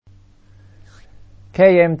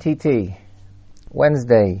KMTT,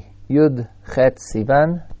 Wednesday, Yud Chet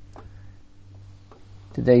Sivan.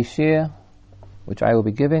 Today's shir, which I will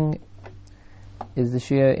be giving, is the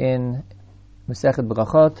shir in Masechet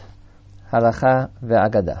Brachot, Halacha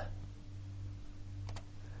ve'Agada.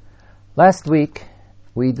 Last week,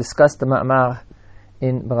 we discussed the ma'amar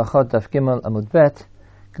in Brachot Daf Gimel Amud Bet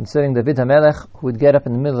concerning David HaMelech, who would get up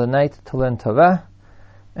in the middle of the night to learn Torah,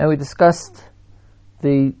 and we discussed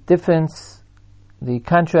the difference, the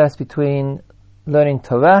contrast between learning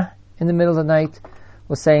Torah in the middle of the night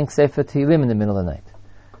or saying Sefer Tehillim in the middle of the night.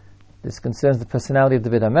 This concerns the personality of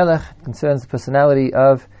David HaMelech, concerns the personality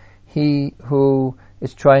of he who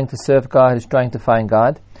is trying to serve God, is trying to find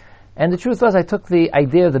God. And the truth was, I took the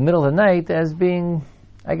idea of the middle of the night as being,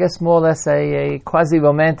 I guess, more or less a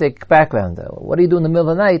quasi-romantic background. What do you do in the middle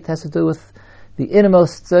of the night has to do with the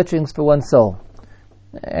innermost searchings for one's soul.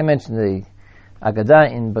 I mentioned the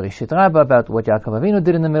Agadah in Bereshit Rabbah about what Yaakov Avinu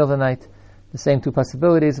did in the middle of the night, the same two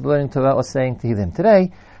possibilities of learning Torah or saying Tehillim.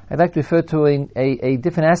 Today, I'd like to refer to a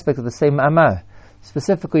different aspect of the same ma'amar,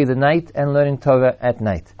 specifically the night and learning Torah at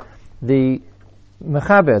night. The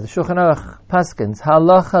Mechaber, the Shulchan Aruch Paskins,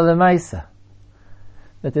 Halacha Lemaisa,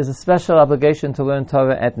 that there's a special obligation to learn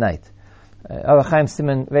Torah at night. Aruch Chaim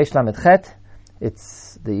Siman Reish Lamed Chet,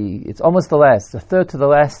 it's almost the last, the third to the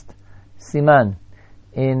last siman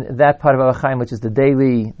in that part of Aruch Chaim, which is the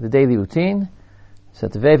daily routine. So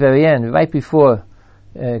at the very, very end, right before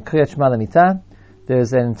Kriyat Shema L'Mitah,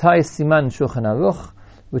 there's an entire siman in Shulchan Aruch,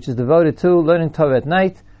 which is devoted to learning Torah at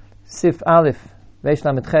night. Sif Aleph, Reish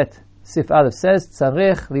Lamed Chet, Sif Aleph says,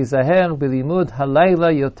 Tzarech lizaher b'limud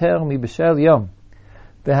halayla yoter mib'shel yom,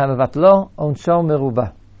 v'hamavatlo onsho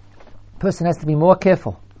meruba. Person has to be more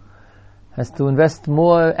careful, has to invest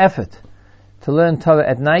more effort to learn Torah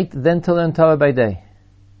at night than to learn Torah by day.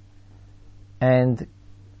 And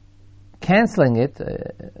canceling it,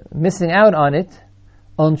 missing out on it,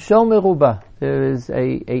 onsho meruba, there is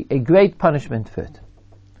a great punishment for it.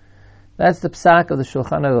 That's the psak of the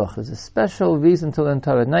Shulchan Aruch. There's a special reason to learn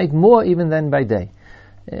Torah at night, more even than by day.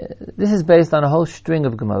 This is based on a whole string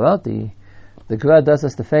of Gemarot. The Gemara does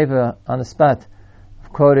us the favor on the spot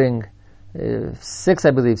of quoting six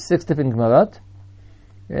different Gemarot.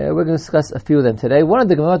 We're going to discuss a few of them today. One of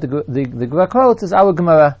the Gemarot, the Gemara quotes, is our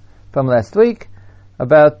Gemara from last week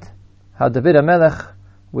about how David HaMelech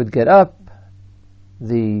would get up,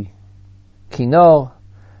 the kinor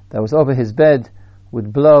that was over his bed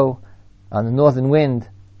would blow on the northern wind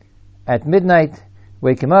at midnight,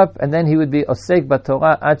 wake him up, and then he would be osek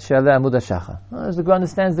b'Torah ad she'aleh amud hashachar. As the Gemara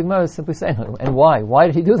understands, the Gemara is simply saying, and why? Why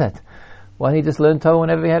did he do that? Why didn't he just learn Torah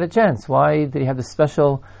whenever he had a chance? Why did he have this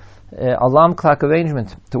special alarm clock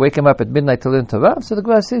arrangement to wake him up at midnight to learn Torah? So the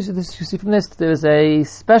Gemara says, you see from this, there is a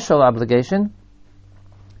special obligation.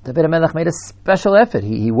 David HaMelech made a special effort.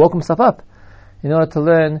 He woke himself up in order to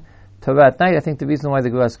learn Torah at night. I think the reason why the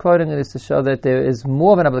Gemara is quoting it is to show that there is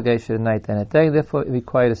more of an obligation at night than at day, therefore it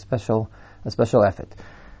required a special effort.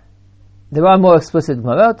 There are more explicit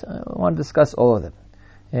Gemarot. I want to discuss all of them.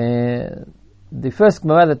 The first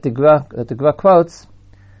Gemara that the Gemara quotes,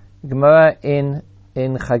 Gemara in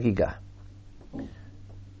Chagiga.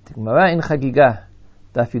 The Gemara in Chagiga,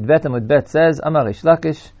 Daf Yud Bet Amud Bet says, Amar Rish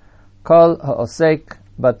Lakish, Kol ha'osek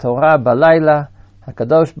b'Torah b'layla,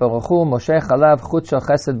 HaKadosh Baruch Hu Moshech Alav Chut Shel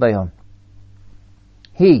Chesed Bayom.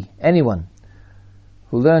 Anyone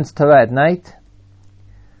who learns Torah at night,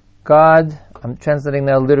 God, I'm translating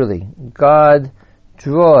now literally, God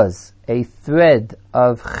draws a thread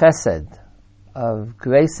of chesed, of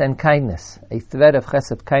grace and kindness, a thread of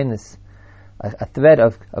chesed, kindness, a thread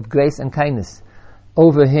of grace and kindness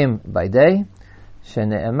over him by day.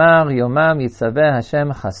 Shene'emar Yomam Yitzaveh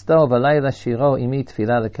Hashem Chasto V'layla Shiro Imi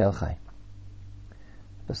Tfilah Lekel Chai.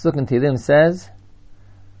 Pasuk in Tehillim says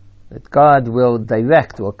that God will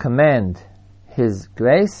direct or command His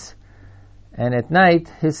grace, and at night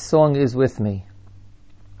His song is with me.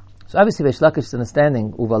 So obviously Reish Lakish's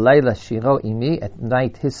understanding, Uvalayla Shiro Imi, at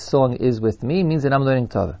night His song is with me, means that I'm learning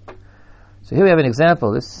Torah. So here we have an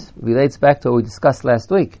example. This relates back to what we discussed last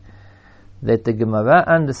week, that the Gemara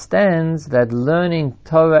understands that learning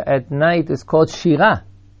Torah at night is called Shirah.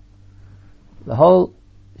 The whole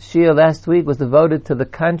shir last week was devoted to the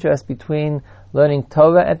contrast between learning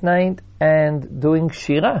Torah at night and doing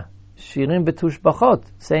Shirah, Shirim Betush Bachot,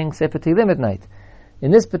 saying Sefer Tehillim at night. In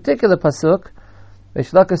this particular pasuk,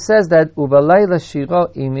 Reish Lakish says that Uvalayla Shiro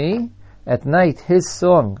Imi, at night His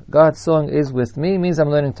song, God's song is with me, means I'm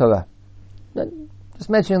learning Torah. Just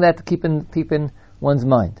mentioning that to keep in one's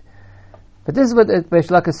mind. But this is what Reish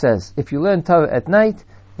Lakish says. If you learn Torah at night,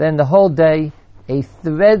 then the whole day a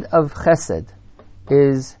thread of chesed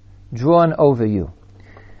is drawn over you.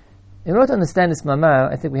 In order to understand this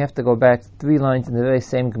mamar, I think we have to go back 3 lines in the very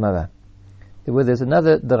same Gemara, where there's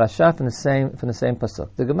another drasha from the same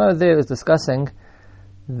pasuk. The Gemara there is discussing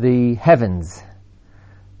the heavens.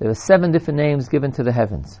 There are 7 different names given to the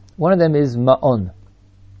heavens. One of them is Ma'on.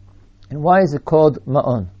 And why is it called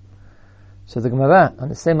Ma'on? So the Gemara on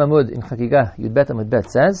the same Amud in Chagigah Yud Bet Amud Bet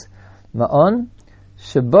says, Ma'on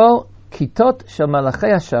shebo kitot shel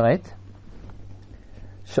malachei hasharet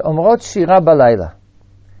she'omrot shira balayla.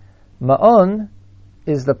 Ma'on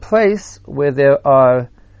is the place where there are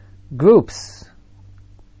groups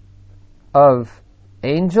of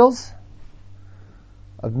angels,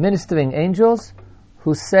 of ministering angels,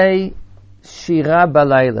 who say Shira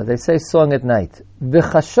balayla. They say song at night.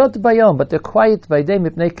 V'chashot bayom, but they're quiet by day,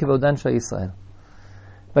 mipnei kivodan shel Yisrael.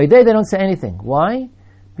 By day they don't say anything. Why?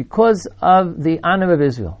 Because of the honor of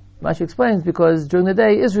Israel. Rashi explains, because during the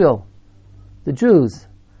day Israel, the Jews,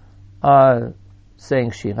 are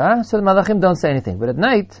saying Shira, so the Malachim don't say anything. But at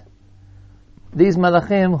night, these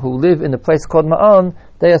Malachim who live in the place called Ma'on,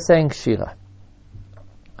 they are saying Shira.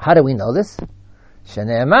 How do we know this?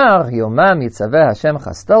 Shene'emar yomam yitzaveh Hashem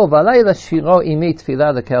chasto v'alayla shiro imi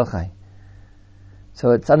tfilah lekel chai.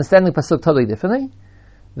 So it's understanding the pasuk totally differently.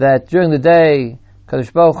 That during the day,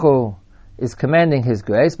 Kadosh Baruch Hu is commanding His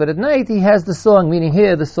grace, but at night He has the song, meaning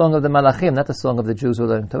here the song of the Malachim, not the song of the Jews who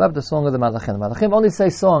learn Torah, but the song of the Malachim. The Malachim only say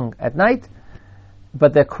song at night,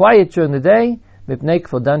 but they're quiet during the day. Mipnei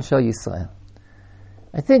kvodan shel Yisrael.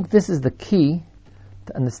 I think this is the key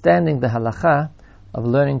to understanding the halacha of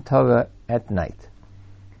learning Torah at night.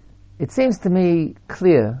 It seems to me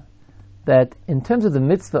clear that in terms of the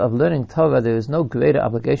mitzvah of learning Torah, there is no greater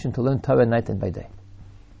obligation to learn Torah at night than by day.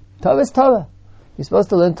 Torah is Torah. You're supposed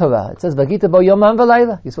to learn Torah. It says, Vagita bo yomam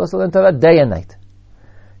v'layla. You're supposed to learn Torah day and night.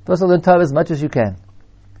 You're supposed to learn Torah as much as you can.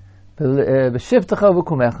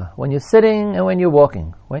 When you're sitting and when you're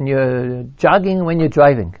walking, when you're jogging and when you're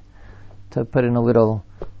driving, to put in a little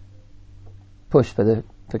push for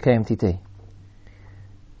KMTT.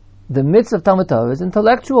 The mitzvah of Talmud Torah is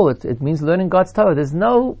intellectual. It means learning God's Torah. There's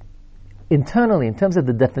no, internally, in terms of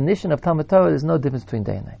the definition of Talmud Torah, there's no difference between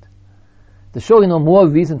day and night. There's surely no more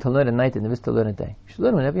reason to learn at night than there is to learn at day. You should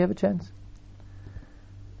learn whenever you have a chance.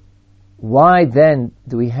 Why then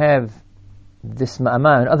do we have this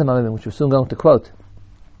ma'amah and other ma'amah, which we're soon going to quote,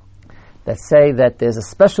 that say that there's a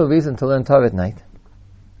special reason to learn Torah at night?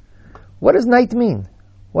 What does night mean?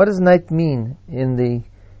 What does night mean in the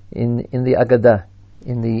Agadah,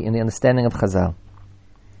 in the understanding of Chazal?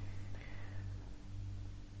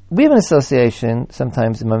 We have an association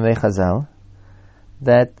sometimes in Mamei Chazal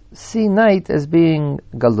that see night as being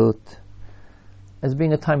galut, as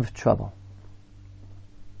being a time of trouble.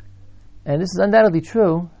 And this is undoubtedly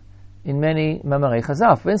true in many Mamarei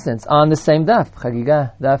Chazal. For instance, on the same daf,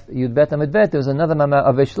 Chagigah, daf Yud Bet Amud Bet, there's another Mamar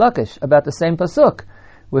of Reish Lakish about the same pasuk,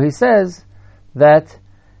 where he says that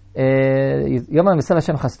Yomam V'Sav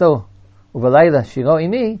Hashem Chasto U'Valayla Shiro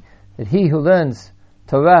Imi, that he who learns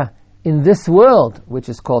Torah in this world, which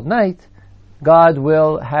is called night, God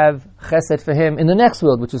will have chesed for him in the next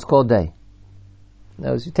world, which is called day.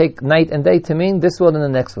 Now, as you take night and day to mean this world and the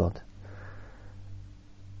next world.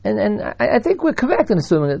 And I think we're correct in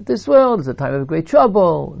assuming that this world is a time of great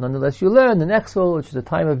trouble. Nonetheless, you learn the next world, which is a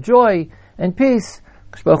time of joy and peace.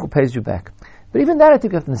 Kadosh Baruch Hu pays you back. But even that, I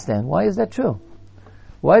think you have to understand. Why is that true?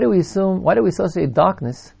 Why do we associate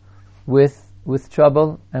darkness with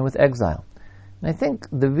trouble and with exile? And I think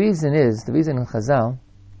the reason in Chazal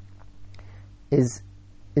is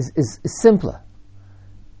simpler.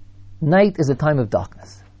 Night is a time of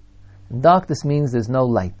darkness. And darkness means there's no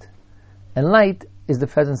light. And light is the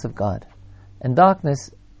presence of God. And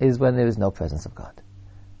darkness is when there is no presence of God.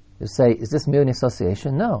 You say, is this mere an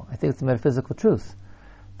association? No, I think it's a metaphysical truth.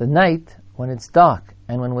 The night, when it's dark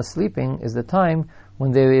and when we're sleeping, is the time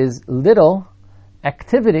when there is little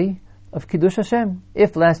activity of Kiddush Hashem.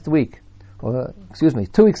 If last week,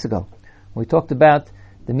 2 weeks ago, we talked about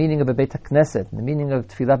the meaning of a Beit HaKnesset, the meaning of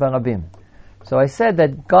Tfilah Barabim. So I said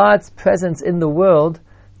that God's presence in the world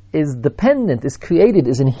is dependent, is created,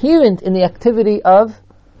 is inherent in the activity of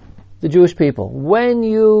the Jewish people.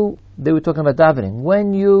 They were talking about davening,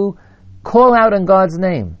 when you call out on God's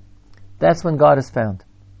name, that's when God is found.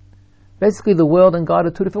 Basically, the world and God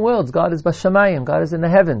are two different worlds. God is Bashamayim, God is in the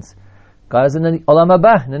heavens. God is in the Olam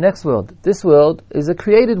Haba, in the next world. This world is a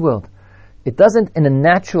created world. It doesn't, in a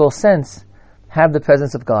natural sense, have the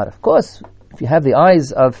presence of God. Of course, if you have the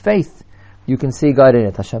eyes of faith, you can see God in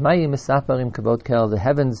it. Hashamayim misaparim kavod kel. The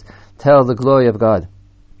heavens tell the glory of God.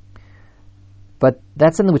 But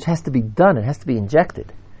that's something which has to be done. It has to be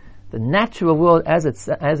injected. The natural world, as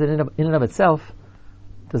in and of itself,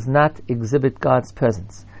 does not exhibit God's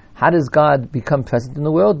presence. How does God become present in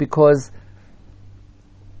the world? Because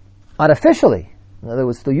artificially, in other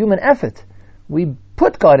words, through human effort, we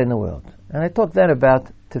put God in the world. And I talked then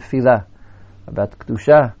about tefillah, about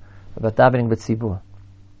kedusha, about davening b'tzibur.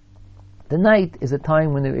 The night is a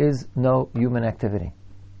time when there is no human activity,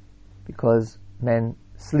 because men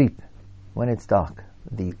sleep when it's dark.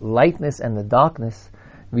 The lightness and the darkness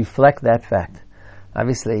reflect that fact.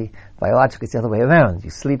 Obviously, biologically, it's the other way around.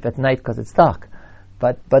 You sleep at night because it's dark.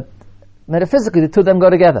 But metaphysically, the two of them go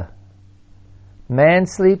together. Man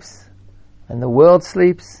sleeps, and the world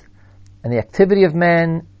sleeps, and the activity of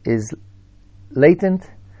man is latent,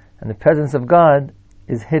 and the presence of God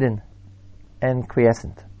is hidden and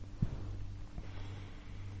quiescent.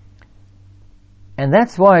 And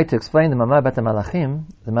that's why, to explain the Mamar about the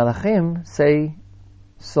Malachim say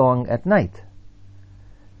song at night.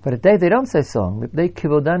 But at day they don't say song.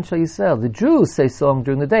 The Jews say song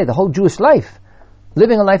during the day. The whole Jewish life,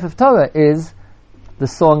 living a life of Torah, is the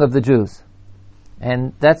song of the Jews.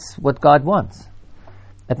 And that's what God wants.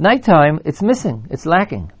 At nighttime, it's missing, it's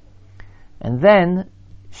lacking. And then,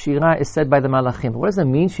 Shirah is said by the Malachim. What does it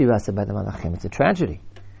mean, Shirah is said by the Malachim? It's a tragedy.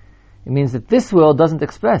 It means that this world doesn't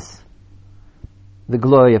express the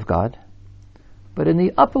glory of God. But in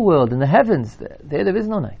the upper world, in the heavens, there is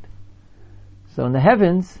no night. So in the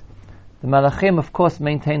heavens, the Malachim, of course,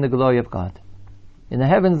 maintain the glory of God. In the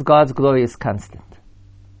heavens, God's glory is constant.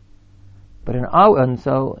 But in our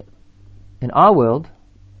world,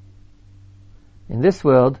 in this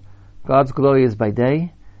world, God's glory is by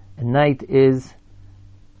day, and night is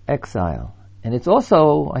exile. And it's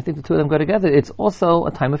also, I think the two of them go together, it's also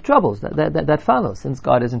a time of troubles that follows, since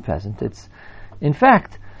God isn't present. It's, in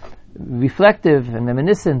fact, reflective and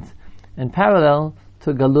reminiscent and parallel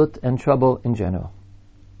to galut and trouble in general.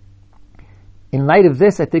 In light of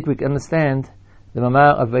this, I think we can understand the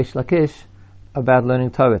Mamar of Reish Lakish about learning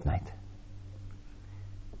Torah at night.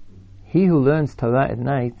 He who learns Torah at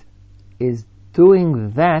night is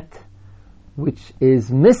doing that which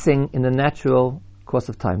is missing in the natural course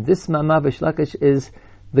of time. This Mamar of Reish Lakish is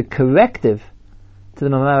the corrective to the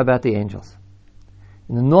Mamar about the angels.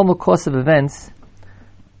 In the normal course of events,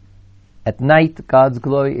 at night, God's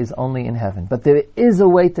glory is only in heaven. But there is a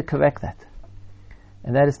way to correct that.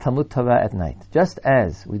 And that is Talmud Torah at night. Just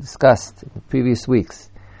as we discussed in the previous weeks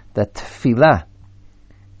that tefillah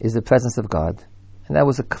is the presence of God, and that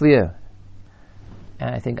was a clear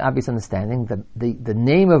and I think obvious understanding, the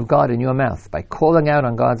name of God in your mouth, by calling out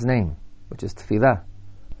on God's name, which is tefillah,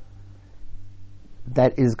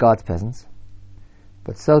 that is God's presence.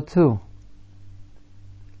 But so too,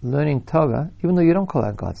 learning Torah, even though you don't call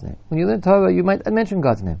out God's name. When you learn Torah, you might mention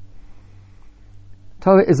God's name.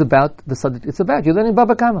 Torah is about the subject it's about. You're learning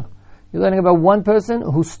Baba Kama. You're learning about one person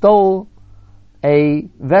who stole a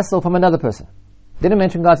vessel from another person. Didn't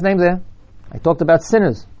mention God's name there. I talked about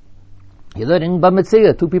sinners. You're learning Baba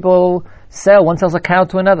Metzia. Two people sell. One sells a cow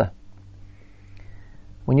to another.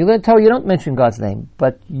 When you learn Torah, you don't mention God's name,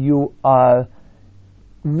 but you are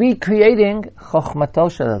recreating Chochmato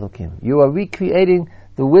Shel Elokim. You are recreating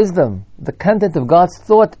the wisdom, the content of God's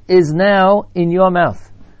thought is now in your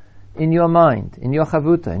mouth, in your mind, in your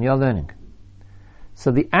chavuta, in your learning.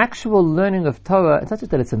 So the actual learning of Torah, it's not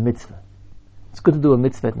just that it's a mitzvah. It's good to do a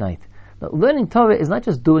mitzvah at night. But learning Torah is not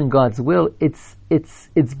just doing God's will, it's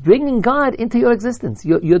bringing God into your existence.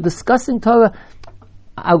 You're discussing Torah.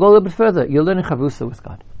 I'll go a little bit further. You're learning chavusa with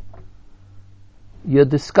God. You're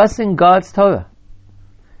discussing God's Torah.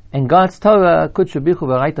 And God's Torah, God's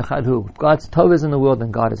Torah is in the world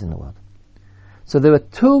and God is in the world. So there are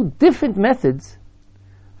two different methods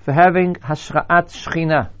for having Hashra'at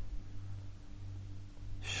Shechina.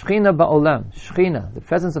 Shechina ba'olam. Shechina, the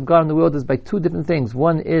presence of God in the world, is by two different things.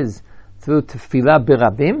 One is through Tefillah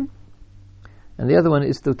Birabim, and the other one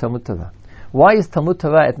is through Talmud Torah. Why is Talmud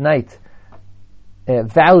Torah at night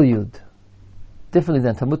valued differently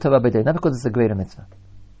than Talmud Torah by day? Not because it's a greater mitzvah.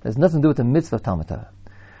 There's nothing to do with the mitzvah of Talmud Torah.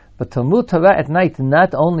 But Talmud Torah at night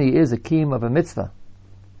not only is a kiyum of a mitzvah.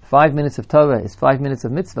 5 minutes of Torah is 5 minutes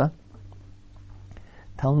of mitzvah.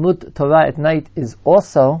 Talmud Torah at night is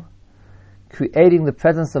also creating the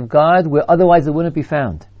presence of God where otherwise it wouldn't be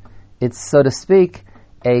found. It's, so to speak,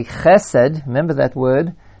 a chesed, remember that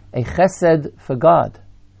word, a chesed for God.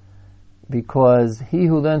 Because he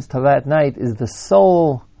who learns Torah at night is the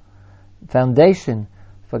sole foundation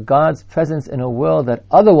for God's presence in a world that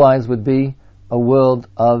otherwise would be a world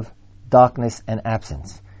of darkness and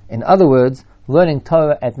absence. In other words, learning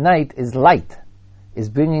Torah at night is light, is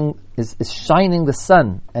shining the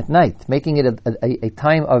sun at night, making it a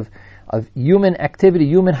time of human activity,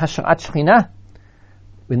 human hashra'at shechina.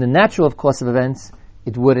 In the natural, of course, of events,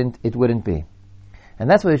 it wouldn't be. And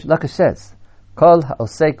that's what Lakish says. Kol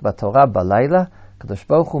ha'osek b'Torah b'layla, Kadosh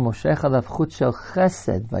Baruch Hu moshech alav chut shel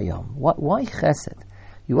chesed bayom. Why chesed?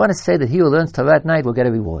 You want to say that he who learns Torah at night will get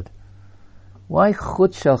a reward. Why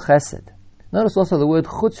chut shel chesed? Notice also the word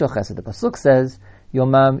chut shel chesed. The pasuk says,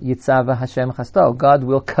 Yomam yitzava Hashem chasto. God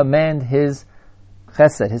will command His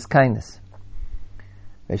chesed, His kindness.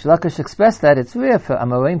 Reish Lakish expressed that it's rare for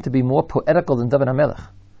Amoraim to be more poetical than David HaMelech.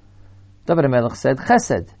 David HaMelech said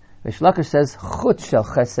chesed. Reish Lakish says chut shel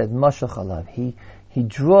chesed moshech alav. He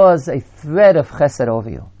draws a thread of chesed over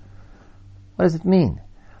you. What does it mean?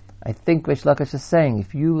 I think Reish Lakish is saying,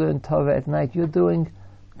 if you learn Torah at night, you're doing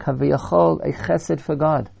kaviyachol, a chesed for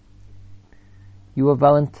God. You are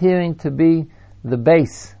volunteering to be the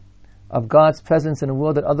base of God's presence in a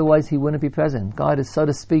world that otherwise He wouldn't be present. God is, so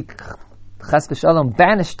to speak, chas v'shalom,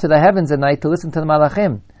 banished to the heavens at night to listen to the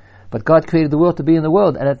malachim. But God created the world to be in the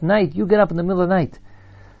world, and at night, you get up in the middle of the night,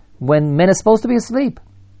 when men are supposed to be asleep,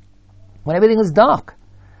 when everything is dark,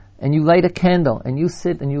 and you light a candle, and you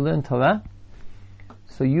sit and you learn Torah,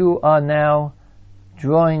 so you are now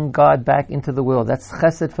drawing God back into the world. That's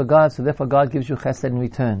chesed for God, so therefore God gives you chesed in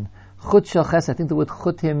return. Chut shel chesed, I think the word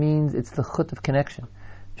chut here means it's the chut of connection.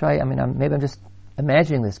 Maybe I'm just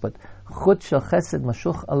imagining this, but chut shel chesed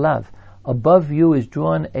mashuch alav. Above you is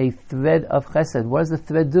drawn a thread of chesed. What does the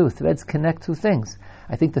thread do? Threads connect two things.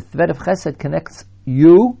 I think the thread of chesed connects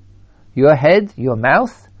you, your head, your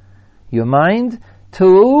mouth, your mind,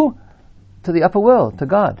 to the upper world, to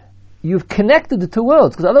God. You've connected the two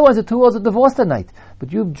worlds, because otherwise the two worlds are divorced at night.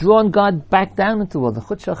 But you've drawn God back down into the world. The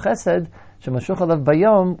chut shel chesed, shemashuch alav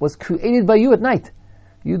bayom, was created by you at night.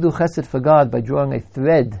 You do chesed for God by drawing a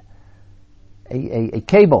thread, a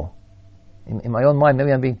cable. In my own mind,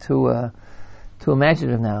 maybe I'm being too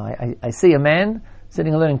imaginative now. I see a man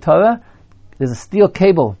sitting and learning Torah. There's a steel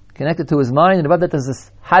cable connected to his mind, and above that there's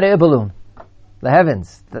this hot air balloon, the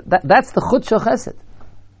heavens. That's the chut shel chesed,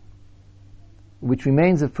 which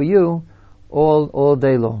remains for you all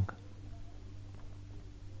day long.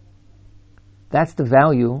 That's the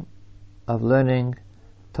value of learning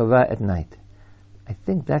Torah at night. I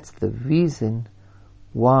think that's the reason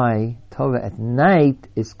why Torah at night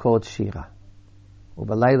is called Shira.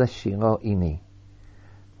 Ubalayla Shiro Imi.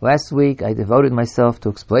 Last week I devoted myself to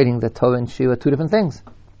explaining that Torah and Shira are two different things.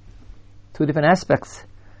 Two different aspects.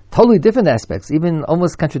 Totally different aspects, even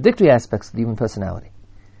almost contradictory aspects of the human personality.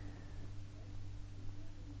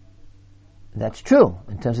 That's true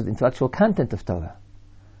in terms of the intellectual content of Torah.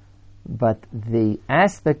 But the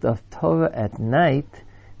aspect of Torah at night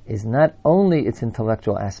is not only its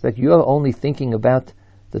intellectual aspect. You're only thinking about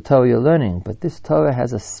the Torah you're learning, but this Torah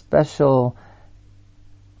has a special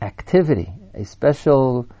activity, a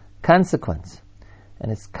special consequence.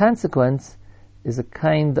 And its consequence is a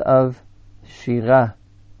kind of shira.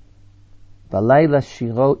 Balayla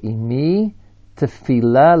shiro imi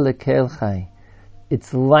tefillah lekel chai.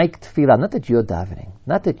 It's like tefillah, not that you're davening,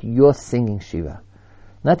 not that you're singing shira,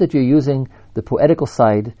 not that you're using the poetical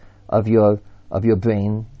side of your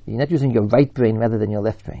brain. You're not using your right brain rather than your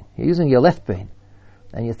left brain. You're using your left brain,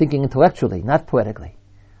 and you're thinking intellectually, not poetically.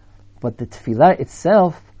 But the tefillah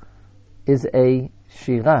itself is a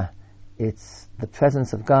shira. It's the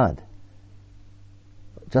presence of God,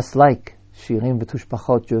 just like shirim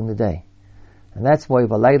v'tushbachot during the day. And that's why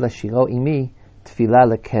v'layla shiro imi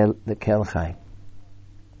tefillah lekel chai.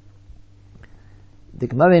 The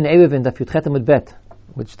Gemara in Erev in Daf Yudchet Amud Bet,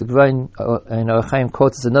 which the Gemara in Orach Chaim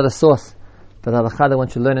quotes as another source for the halakha that one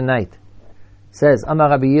should learn at night, says, Amar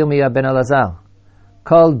Rabbi Yirmiyah ben Elazar,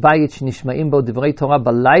 Kol bayit shnishma'im bo divrei Torah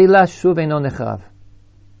balayla shuv eino necharav.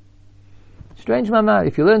 Strange mama,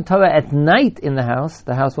 if you learn Torah at night in the house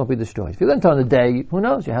won't be destroyed. If you learn Torah in the day, who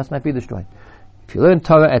knows, your house might be destroyed. If you learn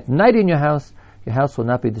Torah at night in your house will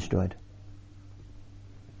not be destroyed.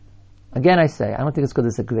 Again I say, I don't think it's because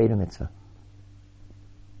it's a greater mitzvah.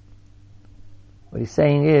 What he's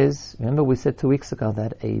saying is, remember we said 2 weeks ago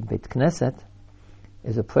that a Beit Knesset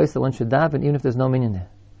is a place that one should daven even if there's no minyan there.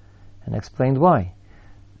 And I explained why.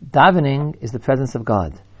 Davening is the presence of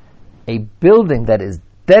God. A building that is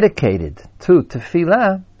dedicated to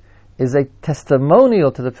tefillah is a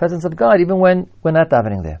testimonial to the presence of God even when we're not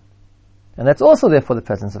davening there. And that's also there for the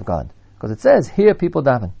presence of God. Because it says, here people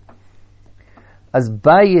daven. As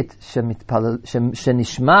bayit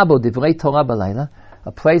shenishma bo divrei Torah balayla,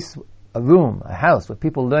 a place, a room, a house where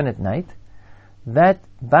people learn at night, that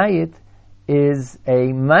bayit is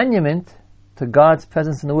a monument to God's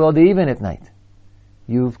presence in the world even at night.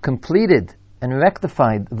 You've completed and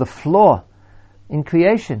rectified the flaw in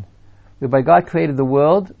creation, whereby God created the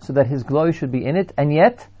world so that His glory should be in it, and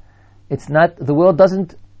yet the world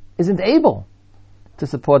isn't able to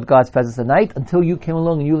support God's presence at night until you came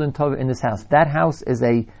along and you learned Torah in this house. That house is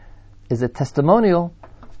a testimonial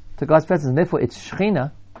to God's presence, and therefore it's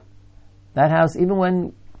Shechina. That house, even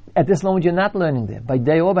when at this moment you're not learning there, by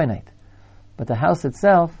day or by night, but the house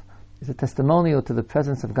itself is a testimonial to the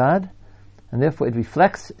presence of God, and therefore it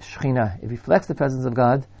reflects Shechina. It reflects the presence of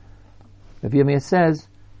God. Rabbi Yirmiyah says,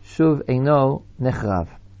 Shuv Eino Nechrav.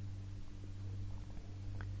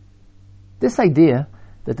 This idea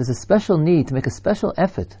that there's a special need to make a special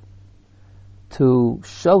effort to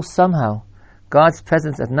show somehow God's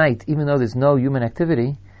presence at night, even though there's no human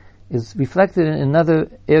activity, is reflected in another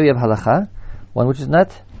area of halacha, one which is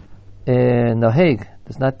not noheg,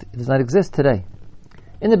 does not exist today.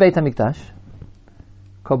 In the Beit HaMikdash,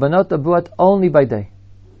 korbanot are brought only by day.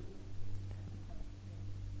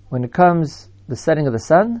 When it comes the setting of the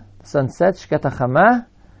sun sets, Shket HaChamah,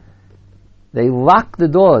 they lock the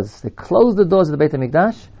doors, they close the doors of the Beit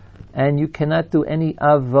HaMikdash, and you cannot do any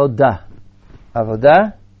avodah.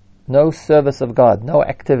 Avodah, no service of God, no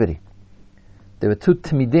activity. There were 2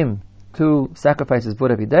 tamidim, 2 sacrifices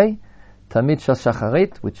brought every day. Tamid shel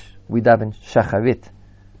shacharit, which we daven shacharit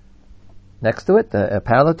next to it,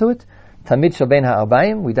 parallel to it. Tamid shel ben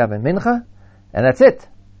ha'arbaim, we daven mincha, and that's it.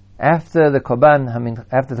 After the korban,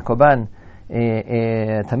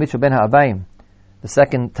 tamid shel ben ha'arbaim, the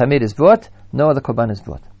second tamid is brought, no other korban is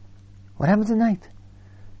brought. What happens at night?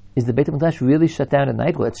 Is the Beit HaMikdash really shut down at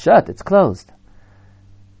night? Well, it's shut, it's closed.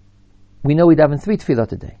 We know we daven 3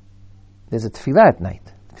 tefillot a day. There's a tefillah at night.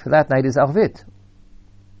 Tefillah at night is arvit.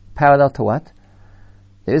 Parallel to what?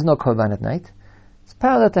 There is no korban at night. It's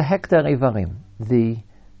parallel to hektar ivarim. The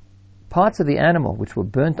parts of the animal which were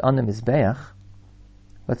burnt on the mizbeach.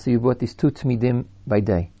 Let's say you brought these 2 tmidim by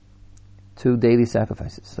day, 2 daily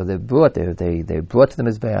sacrifices. So they're brought to the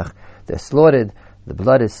mizbeach. They're slaughtered. The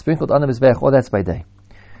blood is sprinkled on the mizbeach. All that's by day.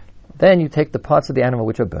 Then you take the parts of the animal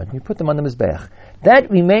which are burnt and you put them on the mizbeach. That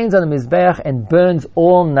remains on the mizbeach and burns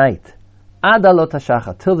all night. Ad alot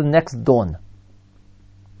hashachar, till the next dawn.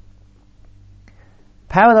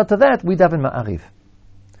 Parallel to that, we daven ma'ariv.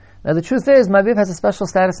 Now the truth is, ma'ariv has a special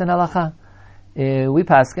status in halacha. We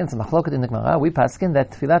paskin, it's a machloket in the Gemara, we paskin that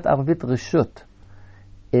tefillat arvit reshut.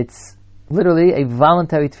 It's literally a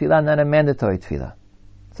voluntary tefillah, not a mandatory tefillah.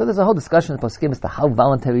 So there's a whole discussion in the poskim as to how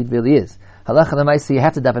voluntary it really is. Halacha l'maaseh, you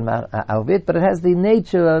have to daven arvit, but it has the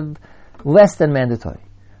nature of less than mandatory.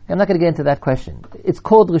 I'm not going to get into that question. It's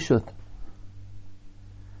called reshut.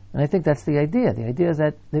 And I think that's the idea. The idea is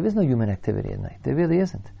that there is no human activity at night. There really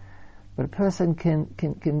isn't. But a person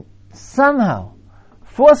can somehow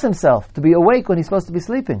force himself to be awake when he's supposed to be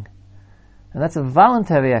sleeping. And that's a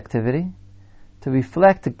voluntary activity to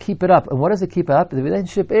reflect, to keep it up. And what does it keep up? The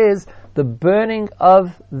relationship is the burning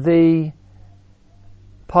of the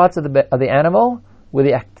parts of the animal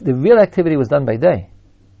where the real activity was done by day.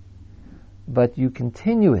 But you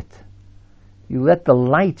continue it. You let the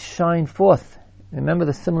light shine forth. Remember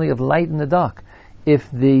the simile of light in the dark.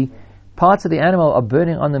 If the parts of the animal are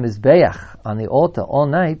burning on the mizbeach, on the altar all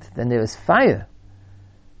night, then there is fire.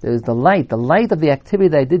 There is the light of the activity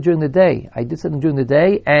that I did during the day. I did something during the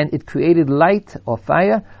day and it created light or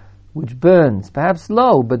fire which burns, perhaps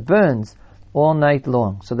low, but burns all night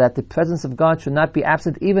long, so that the presence of God should not be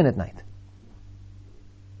absent even at night.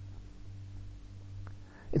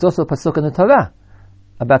 It's also a pasuk in the Torah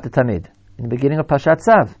about the Tamid, in the beginning of Parshat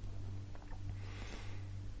Tzav.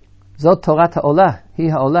 Zot Torah ha'olah, hi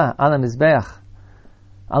ha'olah, ala mizbeach,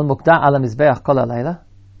 al mukda ala mizbeach kol halayla.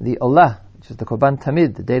 The olah, which is the korban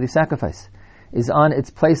tamid, the daily sacrifice, is on its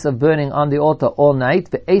place of burning on the altar all night.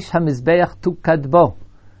 Ve'esh ha'mizbeach tukad bo.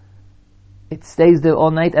 It stays there all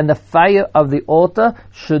night, and the fire of the altar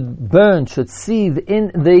should burn, should seethe in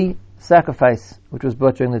the sacrifice which was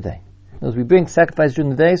brought during the day. As we bring sacrifice during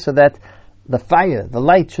the day so that the fire, the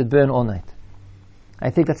light should burn all night. I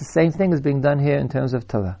think that's the same thing as being done here in terms of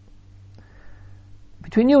Torah.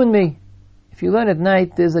 Between you and me, if you learn at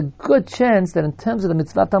night, there's a good chance that in terms of the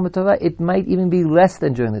mitzvah Talmud Torah, it might even be less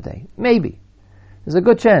than during the day. Maybe. There's a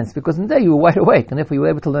good chance, because in the day you were wide awake, and therefore you were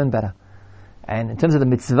able to learn better. And in terms of the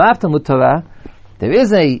mitzvah Talmud Torah, there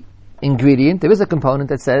is a ingredient, there is a component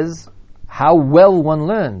that says how well one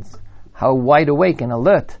learns, how wide awake and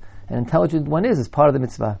alert and intelligent one is as part of the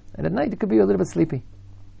mitzvah. And at night it could be a little bit sleepy.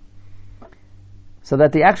 So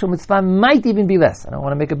that the actual mitzvah might even be less. I don't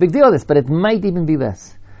want to make a big deal of this, but it might even be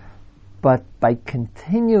less. But by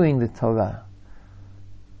continuing the Torah,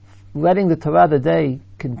 letting the Torah of the day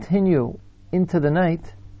continue into the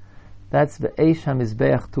night, that's the Eish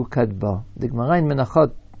HaMizbeach Tukad Bo. The Gemara in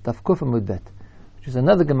Menachot, Daf Kuf Amud Bet, which is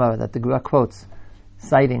another Gemara that the Gemara quotes,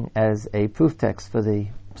 citing as a proof text for the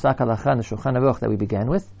Psak Halacha and the Shulchan Aruch that we began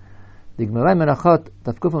with. The Gemara Menachot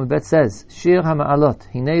Daf Kuf Amud Bet says, Shir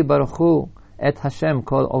HaMa'alot, Hinei Baruch Hu et Hashem,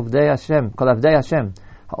 Kol Avdei Hashem,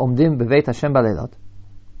 Ha'omdim Beveit Hashem Baleilot.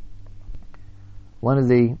 One of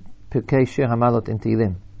the Pirkei Shir HaMa'alot in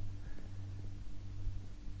Tehillim.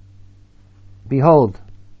 Behold,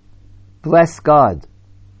 bless God,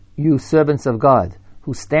 you servants of God,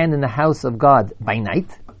 who stand in the house of God by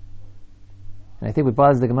night. And I think what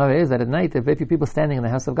bothers the Gemara is that at night there are very few people standing in the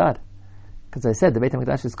house of God. Because I said the Beit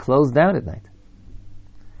HaMikdash is closed down at night.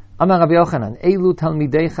 Amar Rabbi Yochanan, Eilu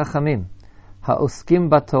Talmidei Chachamim, Ha'oskim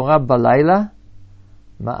B'Torah Balayla,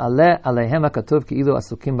 Ma'aleh Aleihem HaKatuv Ki'ilu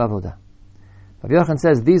Asukim B'Avodah. Rabbi Yochanan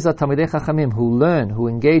says, these are Talmidei Chachamim who learn, who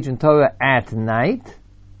engage in Torah at night.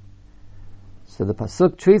 So the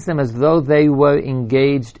Pasuk treats them as though they were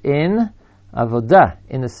engaged in Avodah,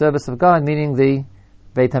 in the service of God, meaning the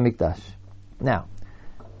Beit HaMikdash. Now,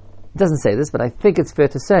 it doesn't say this, but I think it's fair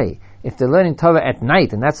to say, if they're learning Torah at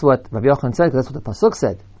night, and that's what Rabbi Yochanan said, because that's what the Pasuk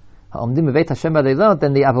said, then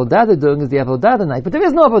the Avodah they're doing is the Avodah at night. But there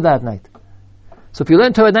is no Avodah at night. So if you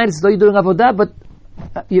learn Torah at night, it's as though you're doing Avodah, but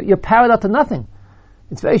you're powered out to nothing.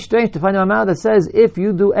 It's very strange to find a Ramah that says, if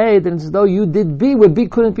you do A, then it's as though you did B, where B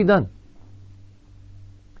couldn't be done.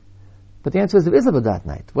 But the answer is there is Avodah at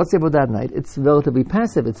night. What's the Avodah at night? It's relatively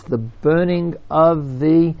passive. It's the burning of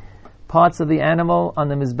the parts of the animal on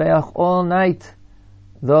the Mizbeach all night.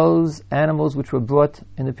 Those animals which were brought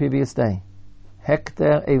in the previous day.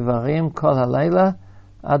 Hekter Evarim Kol Halayla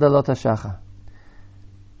Adalot HaShacha.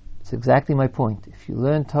 It's exactly my point. If you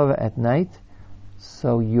learn Torah at night,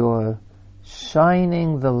 so you're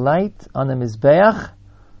shining the light on the Mizbeach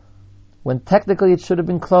when technically it should have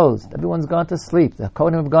been closed. Everyone's gone to sleep. The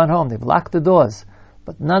Kohanim have gone home. They've locked the doors.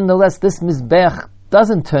 But nonetheless, this Mizbeach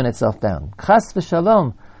doesn't turn itself down. Chas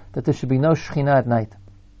v'shalom, that there should be no Shekhinah at night.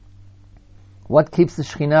 What keeps the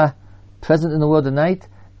Shekhinah present in the world at night?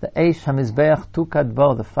 The Eish HaMizbeach Tukad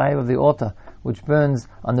Bo, the fire of the altar, which burns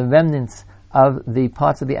on the remnants of the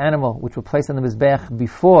parts of the animal which were placed on the Mizbeach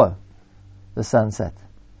before the sunset.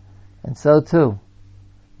 And so too,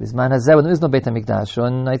 Bizman Hazeh, when there is no Beit HaMikdash,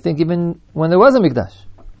 and I think even when there was a Mikdash.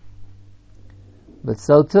 But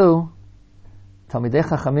so too, Talmidei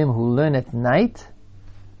Chachamim who learn at night,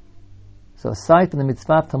 so aside from the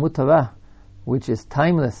mitzvah of Talmud Torah, which is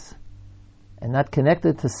timeless and not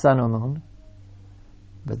connected to sun or moon,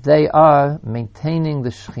 but they are maintaining the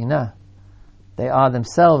Shekhinah. They are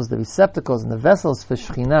themselves the receptacles and the vessels for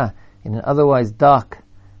Shekhinah in an otherwise dark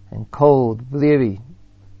and cold, bleary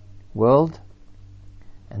world.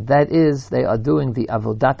 And that is, they are doing the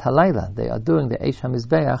Avodat Halayla. They are doing the Eish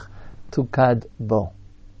HaMizbeach Tukad Bo.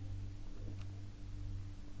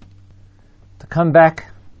 To come back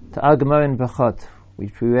to our Gemara in Brachot,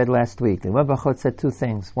 which we read last week. The Gemara Brachot said two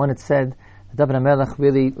things. One, it said that David HaMelech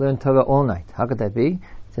really learned Torah all night. How could that be?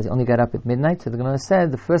 It says he only got up at midnight. So the Gemara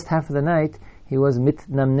said the first half of the night he was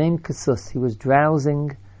mitnamnem kasus. He was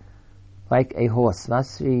drowsing like a horse.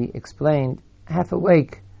 Rashi explained, half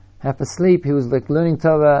awake, half asleep. He was like learning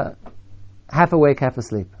Torah, half awake, half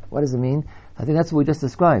asleep. What does it mean? I think that's what we just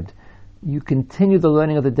described. You continue the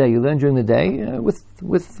learning of the day. You learn during the day with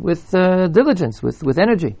diligence, with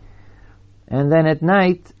energy. And then at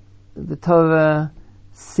night, the Torah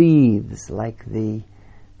seethes like the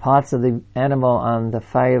parts of the animal on the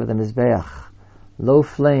fire of the Mizbeach. Low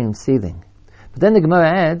flame seething. But then the Gemara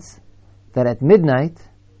adds that at midnight,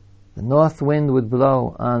 the north wind would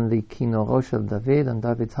blow on the kinorosh of David, on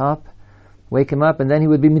David's harp, wake him up, and then he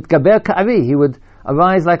would be mitgaber ka'avi. He would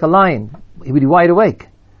arise like a lion. He would be wide awake.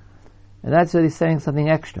 And that's really saying something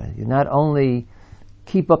extra. You not only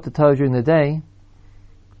keep up the Torah during the day,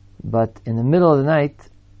 but in the middle of the night,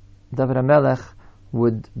 David HaMelech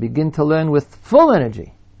would begin to learn with full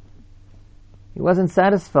energy. He wasn't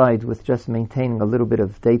satisfied with just maintaining a little bit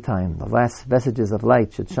of daytime. The last vestiges of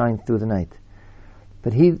light should shine through the night.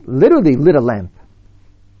 But he literally lit a lamp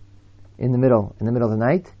in the middle of the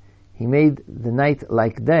night. He made the night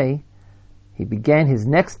like day. He began his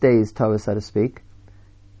next day's Torah, so to speak,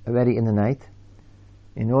 already in the night,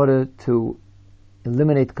 in order to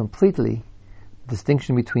eliminate completely the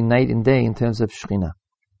distinction between night and day in terms of Shekhinah.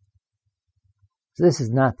 So this is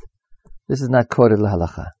not quoted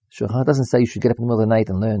lahalacha. Shulchan doesn't say you should get up in the middle of the night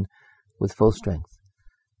and learn with full strength.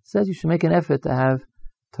 It says you should make an effort to have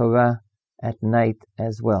Torah at night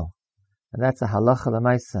as well. And that's a halacha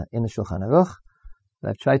l'maisa in the Shulchan Aruch. What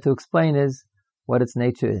I've tried to explain is what its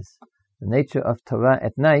nature is. The nature of Torah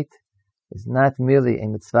at night is not merely a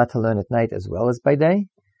mitzvah to learn at night as well as by day.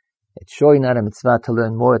 It's surely not a mitzvah to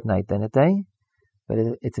learn more at night than at day, but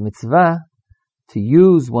it's a mitzvah to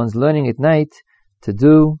use one's learning at night to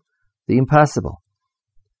do the impossible,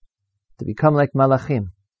 to become like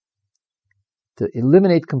malachim, to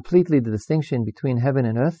eliminate completely the distinction between heaven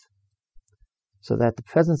and earth, so that the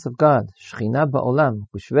presence of God, Shekhinah Ba'olam,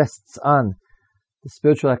 which rests on the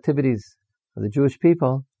spiritual activities of the Jewish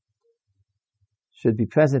people, should be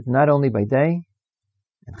present not only by day,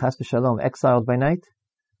 and Chas v'Shalom, exiled by night,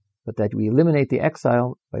 but that we eliminate the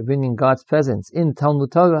exile by bringing God's presence in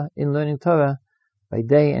Talmud Torah, in learning Torah, by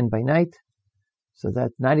day and by night, so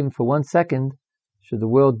that not even for 1 second should the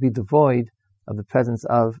world be devoid of the presence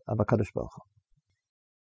of HaKadosh Baruch Hu.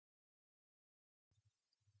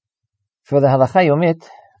 For the Halacha Yomit,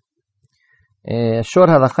 a short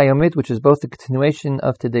Halacha Yomit, which is both the continuation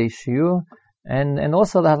of today's Shiur and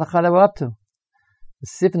also the Halacha that we're up to. The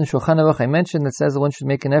Sif in the Shulchan Aruch I mentioned that says that one should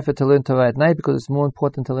make an effort to learn Torah at night because it's more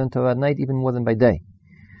important to learn Torah at night even more than by day.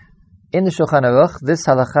 In the Shulchan Aruch, this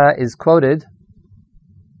Halacha is quoted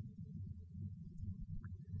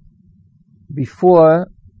before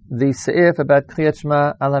the Se'if about Kriyat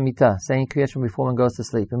Shema al HaMitah, saying Kriyat Shema before one goes to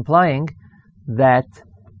sleep, implying that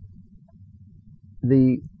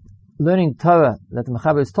the learning Torah that the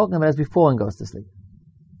Mechaber is talking about is before one goes to sleep.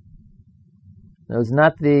 It was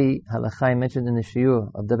not the halacha I mentioned in the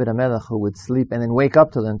shiur of David HaMelech who would sleep and then wake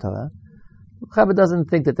up to learn Torah. The Mechaber doesn't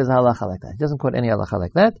think that there's a halacha like that. He doesn't quote any halacha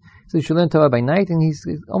like that. So you should learn Torah by night, and he's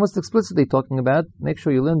almost explicitly talking about make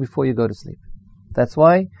sure you learn before you go to sleep. That's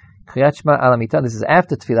why Kriyat Shema al HaMitah, this is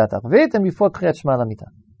after Tfilat Arvit and before Kriyat Shema al HaMitah.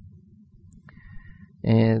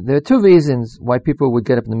 And there are two reasons why people would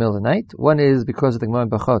get up in the middle of the night. One is because of the Gemara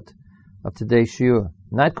Brachot of today's shiur,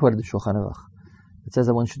 not quoted the Shulchan Aruch. It says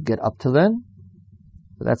that one should get up to learn.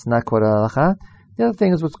 But that's not quoted halacha. The other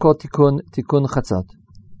thing is what's called tikkun chatzot,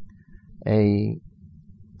 a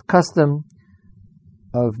custom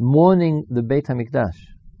of mourning the Beit HaMikdash.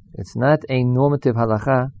 It's not a normative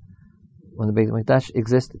halacha when the Beit HaMikdash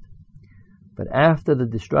existed. But after the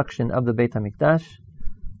destruction of the Beit HaMikdash,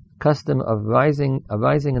 custom of arising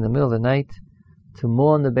in the middle of the night to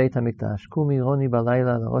mourn the Beit HaMikdash. Kumi roni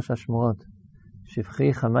balayla l'rosh hashmurot,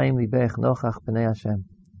 shivchi chamayim libech nochach pnei Hashem.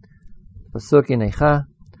 Pasuk in Eicha,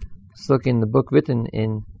 pasuk in the book written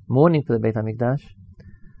in mourning for the Beit HaMikdash,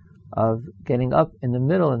 of getting up in the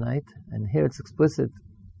middle of the night, and here it's explicit,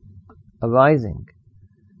 arising,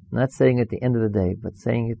 not saying at the end of the day, but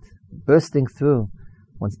saying it bursting through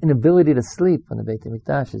one's inability to sleep when the Beit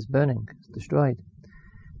HaMikdash is burning, is destroyed,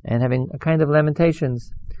 and having a kind of lamentations,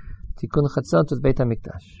 Tikkun Chatzot with Beit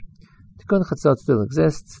HaMikdash. Tikkun Chatzot still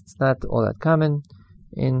exists. It's not all that common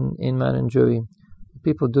in modern Jewry.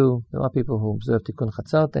 People do. There are people who observe Tikkun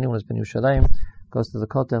Chatzot. Anyone who's been in Yerushalayim, goes to the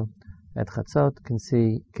Kotel at Chatzot, can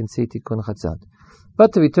see Tikkun Chatzot.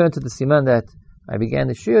 But to return to the Siman that I began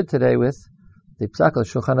the shiur today with, the Psak al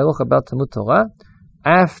Shulchan Aruch about Talmud Torah,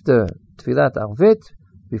 after Tfilat Arvit,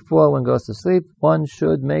 before one goes to sleep, one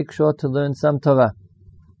should make sure to learn some Torah.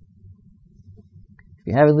 If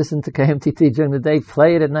you haven't listened to KMTT during the day,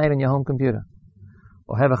 play it at night on your home computer.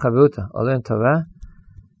 Or have a chavruta, or learn Torah.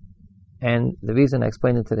 And the reason I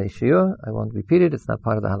explained in today's shiur, I won't repeat it, it's not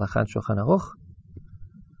part of the Halachat Shulchan Aruch.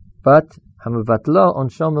 But, Hamavatlo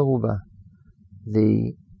onsho meruba,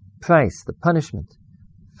 the price, the punishment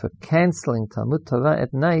for canceling Talmud Torah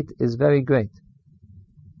at night is very great.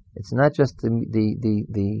 It's not just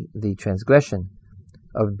the transgression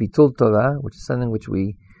of Bitul Torah, which is something which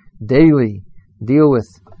we daily deal with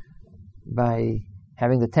by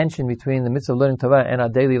having the tension between the mitzvah of learning Torah and our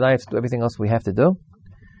daily lives to everything else we have to do.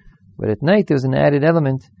 But at night there's an added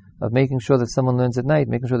element of making sure that someone learns at night,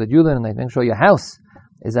 making sure that you learn at night, making sure your house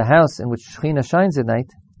is a house in which Shekhinah shines at night.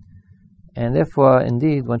 And therefore,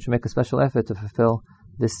 indeed, one should make a special effort to fulfill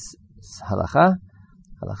this halacha.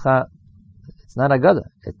 Halacha, it's not Agada.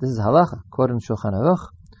 This is halacha, quoted in Shulchan Aruch,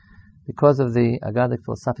 because of the Agadic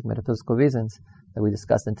philosophic metaphysical reasons that we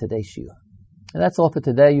discussed in today's shiur. And that's all for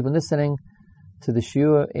today. You've been listening to the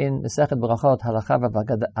shiur in Masechet Berachot, Halacha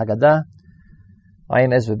Agada. I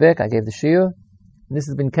am Ezra Bick. I gave the shiur. And this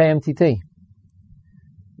has been KMTT,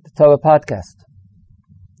 the Torah podcast.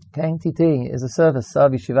 KMTT is a service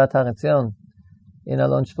of Yeshivat Har Etzion in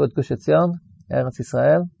Alon Shvut Gush Etzion, Eretz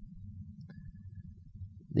Yisrael.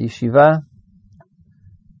 The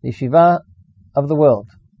yeshiva of the world.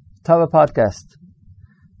 Torah podcast.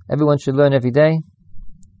 Everyone should learn every day.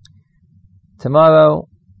 Tomorrow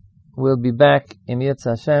we'll be back in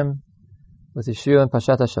Yirtzeh Hashem with the shiur in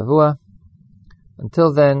Parshat HaShavua.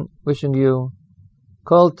 Until then, wishing you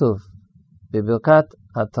Kol Tuv B'Birkat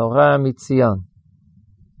HaTorah Mitzion.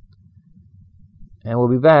 And we'll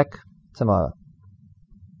be back tomorrow.